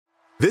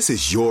This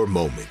is your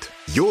moment,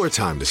 your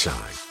time to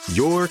shine,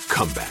 your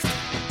comeback.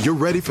 You're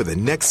ready for the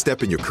next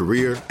step in your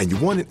career, and you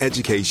want an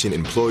education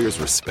employers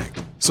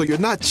respect. So you're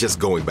not just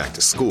going back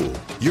to school,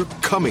 you're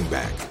coming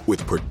back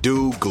with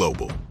Purdue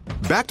Global.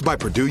 Backed by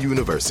Purdue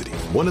University,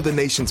 one of the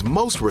nation's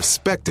most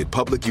respected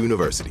public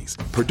universities,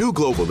 Purdue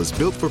Global is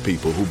built for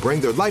people who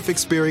bring their life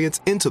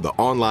experience into the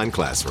online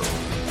classroom.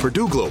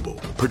 Purdue Global,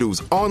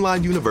 Purdue's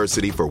online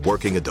university for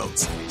working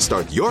adults.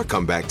 Start your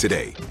comeback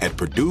today at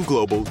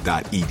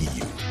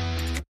purdueglobal.edu.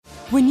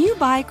 When you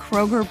buy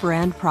Kroger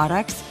brand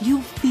products,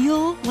 you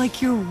feel like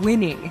you're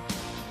winning.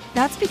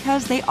 That's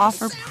because they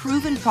offer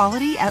proven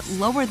quality at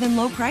lower than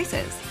low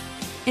prices.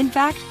 In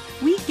fact,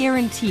 we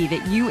guarantee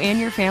that you and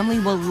your family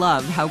will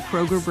love how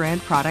Kroger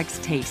brand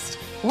products taste,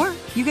 or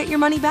you get your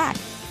money back.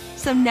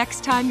 So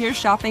next time you're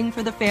shopping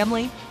for the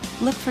family,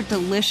 look for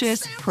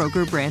delicious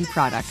Kroger brand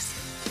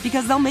products,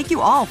 because they'll make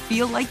you all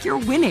feel like you're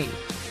winning.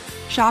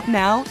 Shop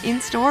now,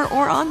 in-store,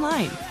 or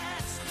online.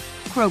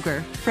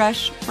 Kroger,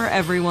 fresh for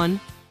everyone.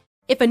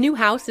 If a new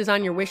house is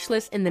on your wish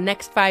list in the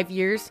next 5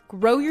 years,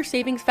 grow your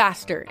savings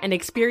faster and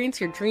experience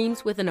your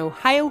dreams with an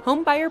Ohio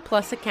Homebuyer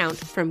Plus account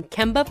from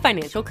Kemba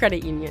Financial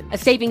Credit Union. A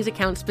savings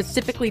account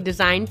specifically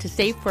designed to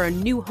save for a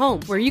new home,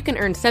 where you can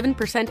earn 7%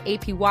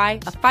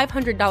 APY,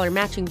 a $500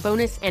 matching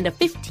bonus, and a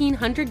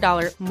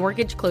 $1,500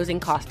 mortgage closing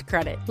cost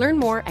credit. Learn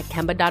more at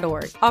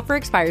Kemba.org. Offer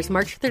expires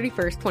March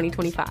 31st,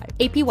 2025.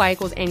 APY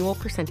equals annual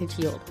percentage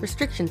yield.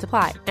 Restrictions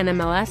apply.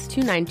 NMLS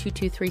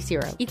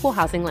 292230. Equal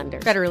housing lender.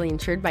 Federally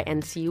insured by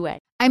NCUA.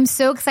 I'm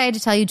so excited to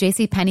tell you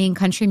JCPenney and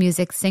country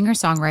music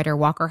singer-songwriter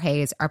Walker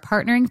Hayes are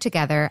partnering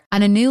together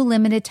on a new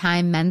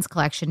limited-time men's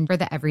collection for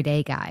the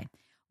everyday guy.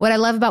 What I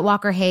love about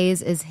Walker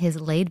Hayes is his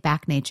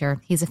laid-back nature.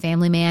 He's a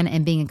family man,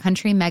 and being a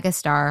country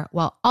megastar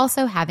while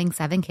also having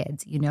 7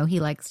 kids, you know he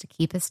likes to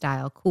keep his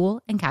style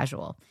cool and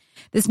casual.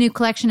 This new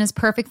collection is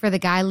perfect for the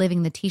guy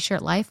living the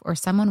t-shirt life or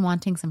someone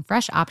wanting some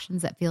fresh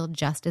options that feel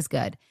just as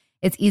good.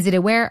 It's easy to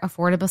wear,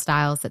 affordable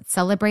styles that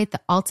celebrate the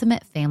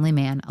ultimate family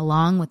man,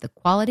 along with the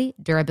quality,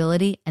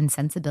 durability, and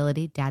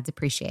sensibility dads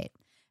appreciate.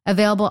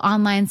 Available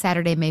online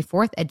Saturday, May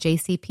 4th at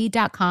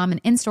jcp.com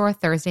and in-store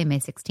Thursday, May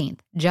 16th.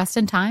 Just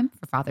in time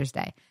for Father's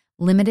Day.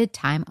 Limited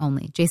time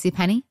only.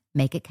 JCPenney,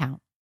 make it count.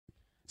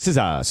 This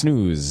is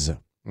Snooze,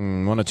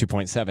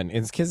 102.7.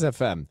 It's Kiss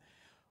FM.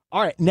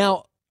 All right,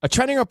 now, a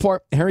trending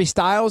report, Harry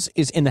Styles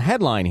is in the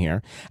headline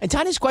here. And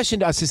Tanya's question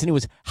to us, Sissany,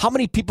 was how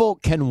many people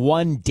can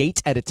one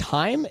date at a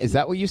time? Is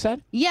that what you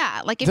said?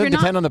 Yeah. Like if Does you're it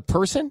depend on the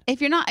person? If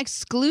you're not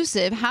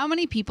exclusive, how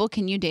many people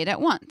can you date at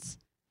once?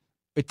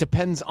 It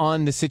depends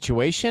on the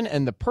situation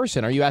and the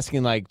person. Are you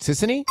asking like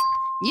Sissany?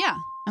 Yeah.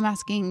 I'm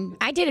asking.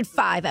 I dated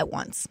 5 at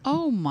once.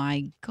 Oh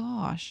my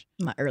gosh.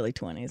 My early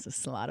 20s.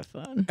 It's a lot of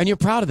fun. And you're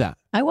proud of that?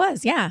 I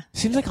was, yeah.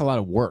 Seems like a lot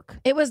of work.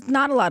 It was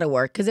not a lot of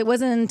work because it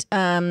wasn't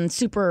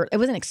it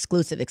wasn't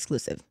exclusive.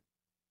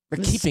 We're It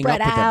was keeping spread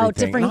up with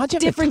out, everything.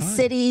 different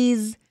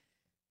cities.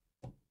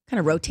 Kind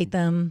of rotate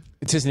them.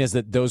 Sissany has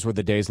that those were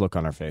the days look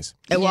on her face.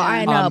 Well,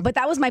 I know, but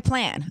that was my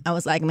plan. I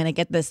was like, I'm going to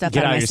get this stuff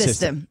out of my your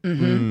system.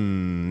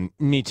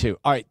 Me too.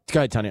 All right,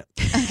 go ahead, Tanya.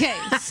 Okay,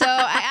 so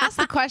I asked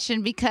the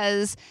question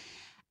because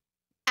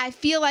I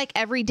feel like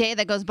every day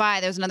that goes by,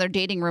 there's another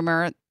dating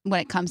rumor when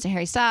it comes to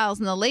Harry Styles.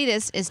 And the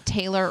latest is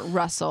Taylor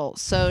Russell.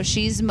 So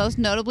she's most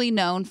notably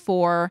known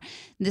for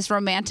this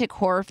romantic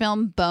horror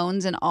film,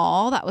 Bones and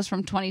All. That was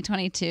from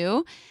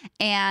 2022.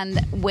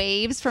 And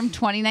Waves from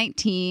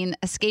 2019,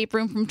 Escape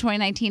Room from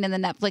 2019, and the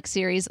Netflix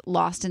series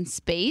Lost in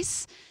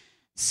Space.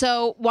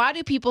 So why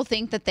do people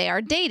think that they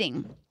are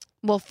dating?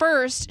 Well,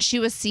 first, she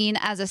was seen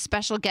as a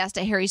special guest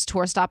at Harry's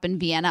tour stop in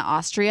Vienna,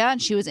 Austria,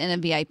 and she was in a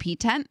VIP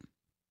tent.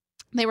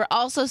 They were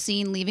also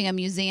seen leaving a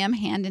museum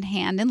hand in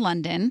hand in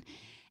London.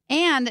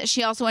 And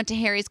she also went to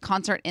Harry's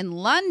concert in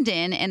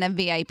London in a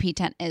VIP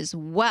tent as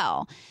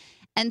well.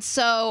 And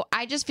so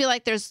I just feel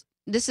like this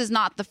is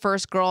not the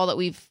first girl that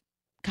we've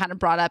kind of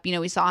brought up. You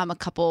know, we saw him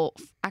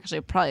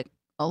probably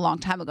a long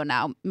time ago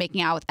now,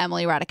 making out with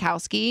Emily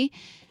Ratajkowski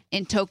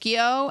in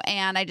Tokyo.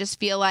 And I just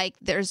feel like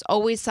there's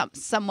always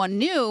someone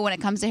new when it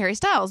comes to Harry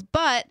Styles.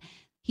 But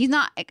he's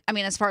not,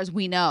 as far as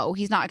we know,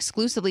 he's not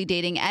exclusively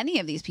dating any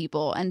of these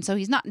people. And so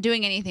he's not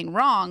doing anything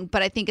wrong.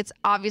 But I think it's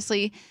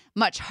obviously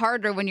much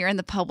harder when you're in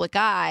the public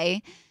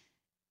eye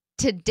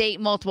to date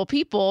multiple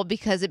people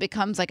because it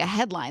becomes like a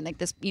headline like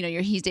this,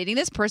 he's dating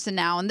this person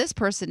now and this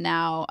person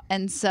now.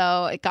 And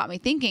so it got me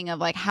thinking of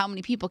like, how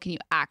many people can you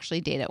actually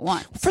date at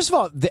once? First of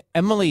all, the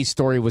Emily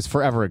story was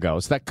forever ago.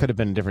 So that could have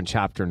been a different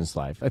chapter in his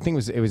life. I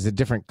think it was a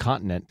different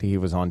continent that he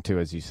was on to,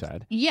 as you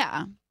said.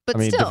 Yeah. But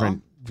still.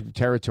 Different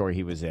territory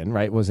he was in,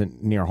 right? It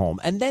wasn't near home.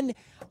 And then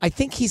I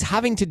think he's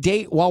having to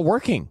date while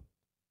working.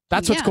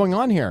 That's what's going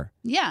on here.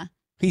 Yeah.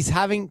 He's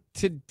having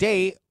to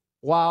date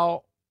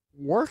while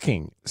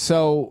working.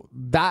 So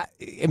that,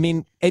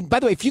 and by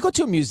the way, if you go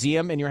to a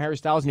museum and you're Harry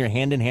Styles and you're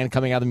hand in hand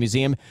coming out of the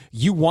museum,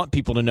 you want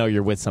people to know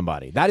you're with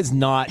somebody. That is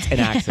not an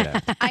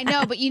accident. I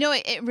know, but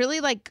it really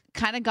like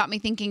kind of got me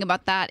thinking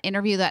about that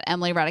interview that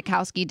Emily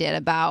Ratajkowski did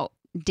about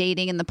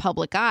dating in the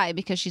public eye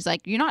because she's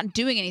like, you're not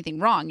doing anything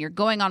wrong. You're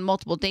going on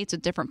multiple dates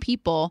with different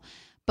people.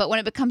 But when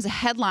it becomes a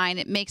headline,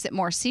 it makes it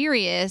more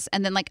serious.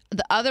 And then like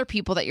the other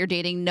people that you're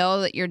dating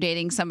know that you're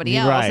dating somebody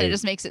else. Right. And it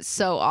just makes it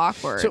so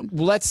awkward.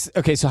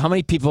 So how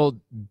many people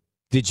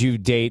did you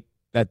date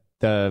at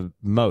the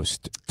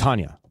most,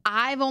 Tanya?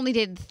 I've only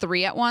dated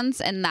 3 at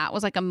once. And that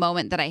was like a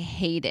moment that I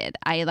hated.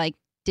 I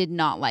did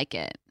not like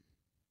it.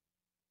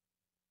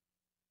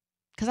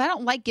 Because I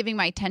don't like giving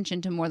my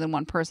attention to more than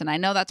one person. I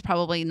know that's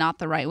probably not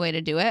the right way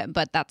to do it,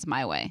 but that's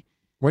my way.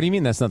 What do you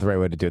mean that's not the right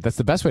way to do it? That's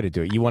the best way to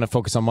do it. You want to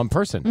focus on one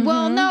person. Mm-hmm.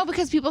 Well, no,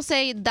 because people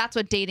say that's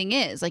what dating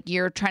is. Like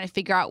you're trying to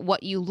figure out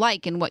what you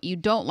like and what you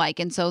don't like.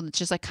 And so it's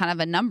just like kind of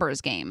a numbers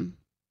game.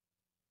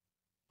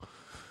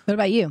 What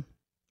about you,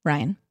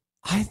 Ryan?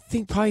 I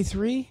think probably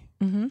 3.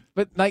 Mm-hmm.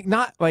 But like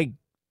not like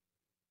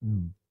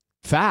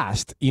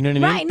fast. You know what I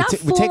mean? Right, not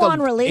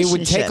full-on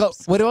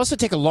relationships. It would also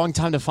take a long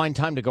time to find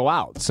time to go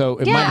out. So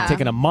it might have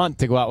taken a month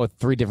to go out with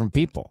 3 different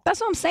people.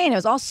 That's what I'm saying. It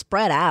was all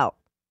spread out.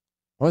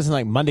 It wasn't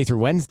like Monday through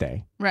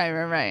Wednesday.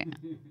 Right.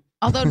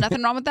 Although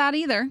nothing wrong with that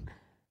either.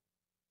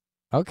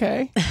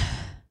 Okay.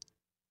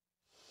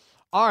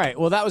 All right.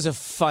 Well, that was a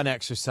fun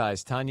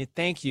exercise, Tanya.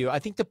 Thank you. I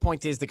think the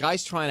point is the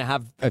guy's trying to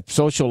have a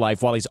social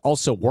life while he's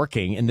also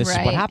working, and this is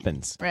what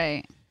happens.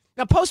 Right.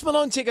 Now, Post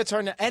Malone tickets are,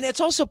 and it's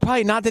also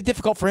probably not that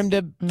difficult for him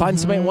to find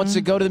somebody who wants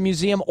to go to the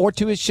museum or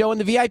to his show in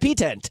the VIP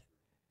tent.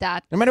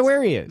 That no matter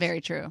where he is.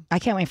 Very true. I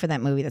can't wait for that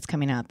movie that's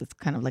coming out that's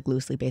kind of like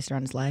loosely based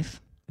around his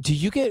life.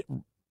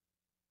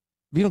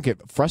 You don't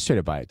get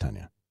frustrated by it,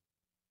 Tanya?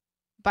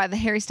 By the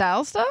Harry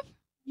Styles stuff?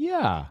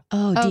 Yeah.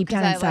 Oh, deep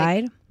down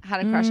inside?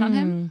 Had a crush on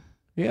him?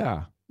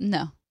 Yeah.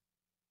 No.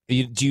 Do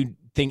you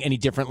think any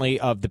differently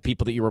of the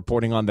people that you're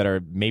reporting on that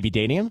are maybe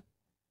dating him?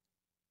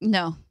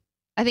 No.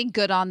 I think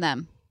good on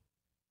them.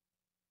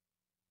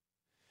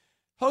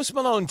 Post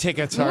Malone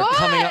tickets are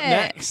coming up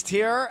next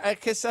here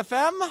at Kiss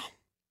FM.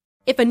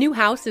 If a new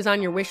house is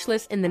on your wish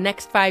list in the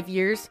next 5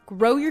 years,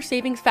 grow your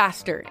savings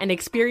faster and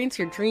experience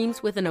your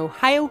dreams with an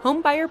Ohio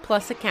Homebuyer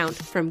Plus account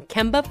from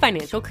Kemba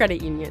Financial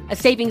Credit Union. A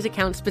savings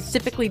account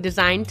specifically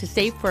designed to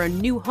save for a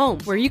new home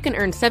where you can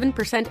earn 7%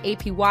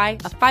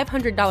 APY,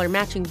 a $500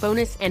 matching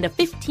bonus, and a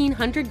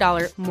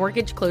 $1,500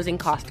 mortgage closing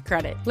cost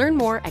credit. Learn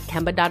more at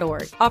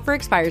Kemba.org. Offer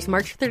expires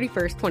March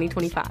 31st,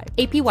 2025.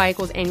 APY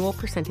equals annual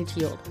percentage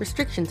yield.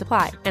 Restrictions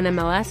apply.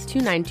 NMLS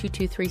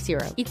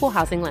 292230. Equal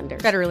housing lender.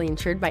 Federally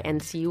insured by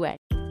NCUA.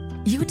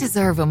 You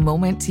deserve a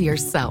moment to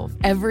yourself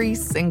every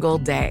single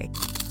day.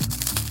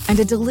 And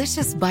a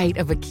delicious bite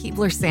of a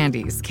Keebler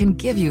Sandies can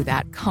give you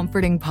that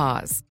comforting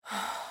pause.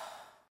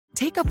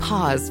 Take a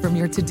pause from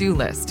your to-do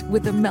list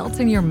with the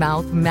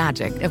melt-in-your-mouth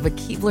magic of a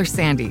Keebler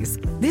Sandies.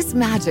 This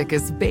magic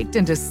is baked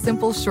into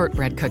simple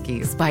shortbread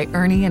cookies by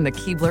Ernie and the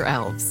Keebler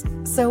Elves.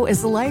 So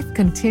as life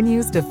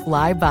continues to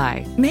fly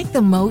by, make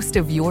the most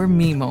of your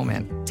me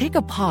moment. Take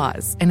a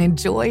pause and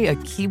enjoy a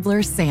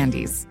Keebler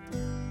Sandies.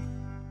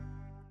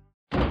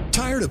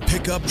 Tired of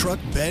pickup truck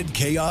bed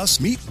chaos?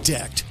 Meet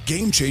Decked.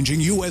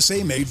 Game-changing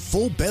USA-made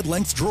full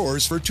bed-length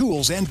drawers for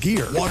tools and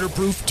gear.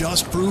 Waterproof,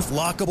 dust-proof,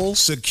 lockable,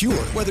 secure.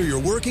 Whether you're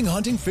working,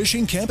 hunting,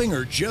 fishing, camping,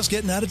 or just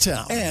getting out of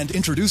town. And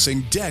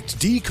introducing Decked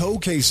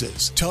Deco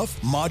cases. Tough,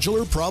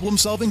 modular,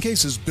 problem-solving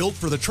cases built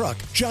for the truck,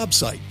 job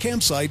site,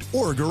 campsite,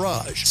 or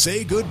garage.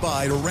 Say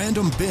goodbye to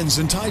random bins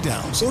and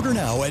tie-downs. Order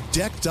now at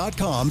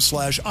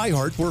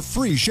decked.com/iHeart for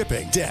free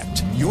shipping.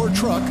 Decked. Your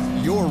truck,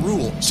 your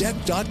rules.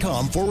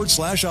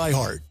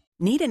 Decked.com/iHeart.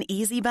 Need an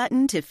easy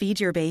button to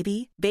feed your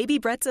baby? Baby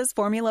Brezza's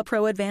Formula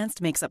Pro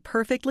Advanced makes a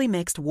perfectly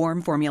mixed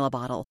warm formula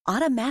bottle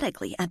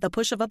automatically at the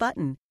push of a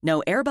button.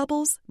 No air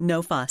bubbles,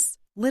 no fuss.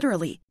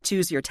 Literally,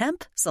 choose your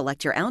temp,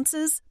 select your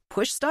ounces,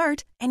 push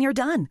start, and you're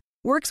done.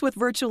 Works with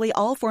virtually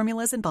all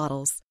formulas and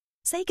bottles.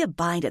 Say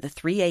goodbye to the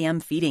 3 a.m.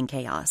 feeding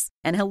chaos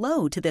and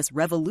hello to this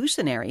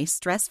revolutionary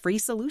stress-free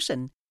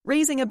solution.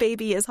 Raising a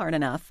baby is hard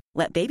enough.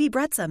 Let Baby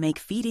Brezza make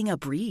feeding a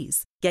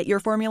breeze. Get your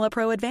Formula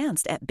Pro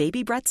Advanced at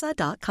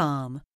babybrezza.com.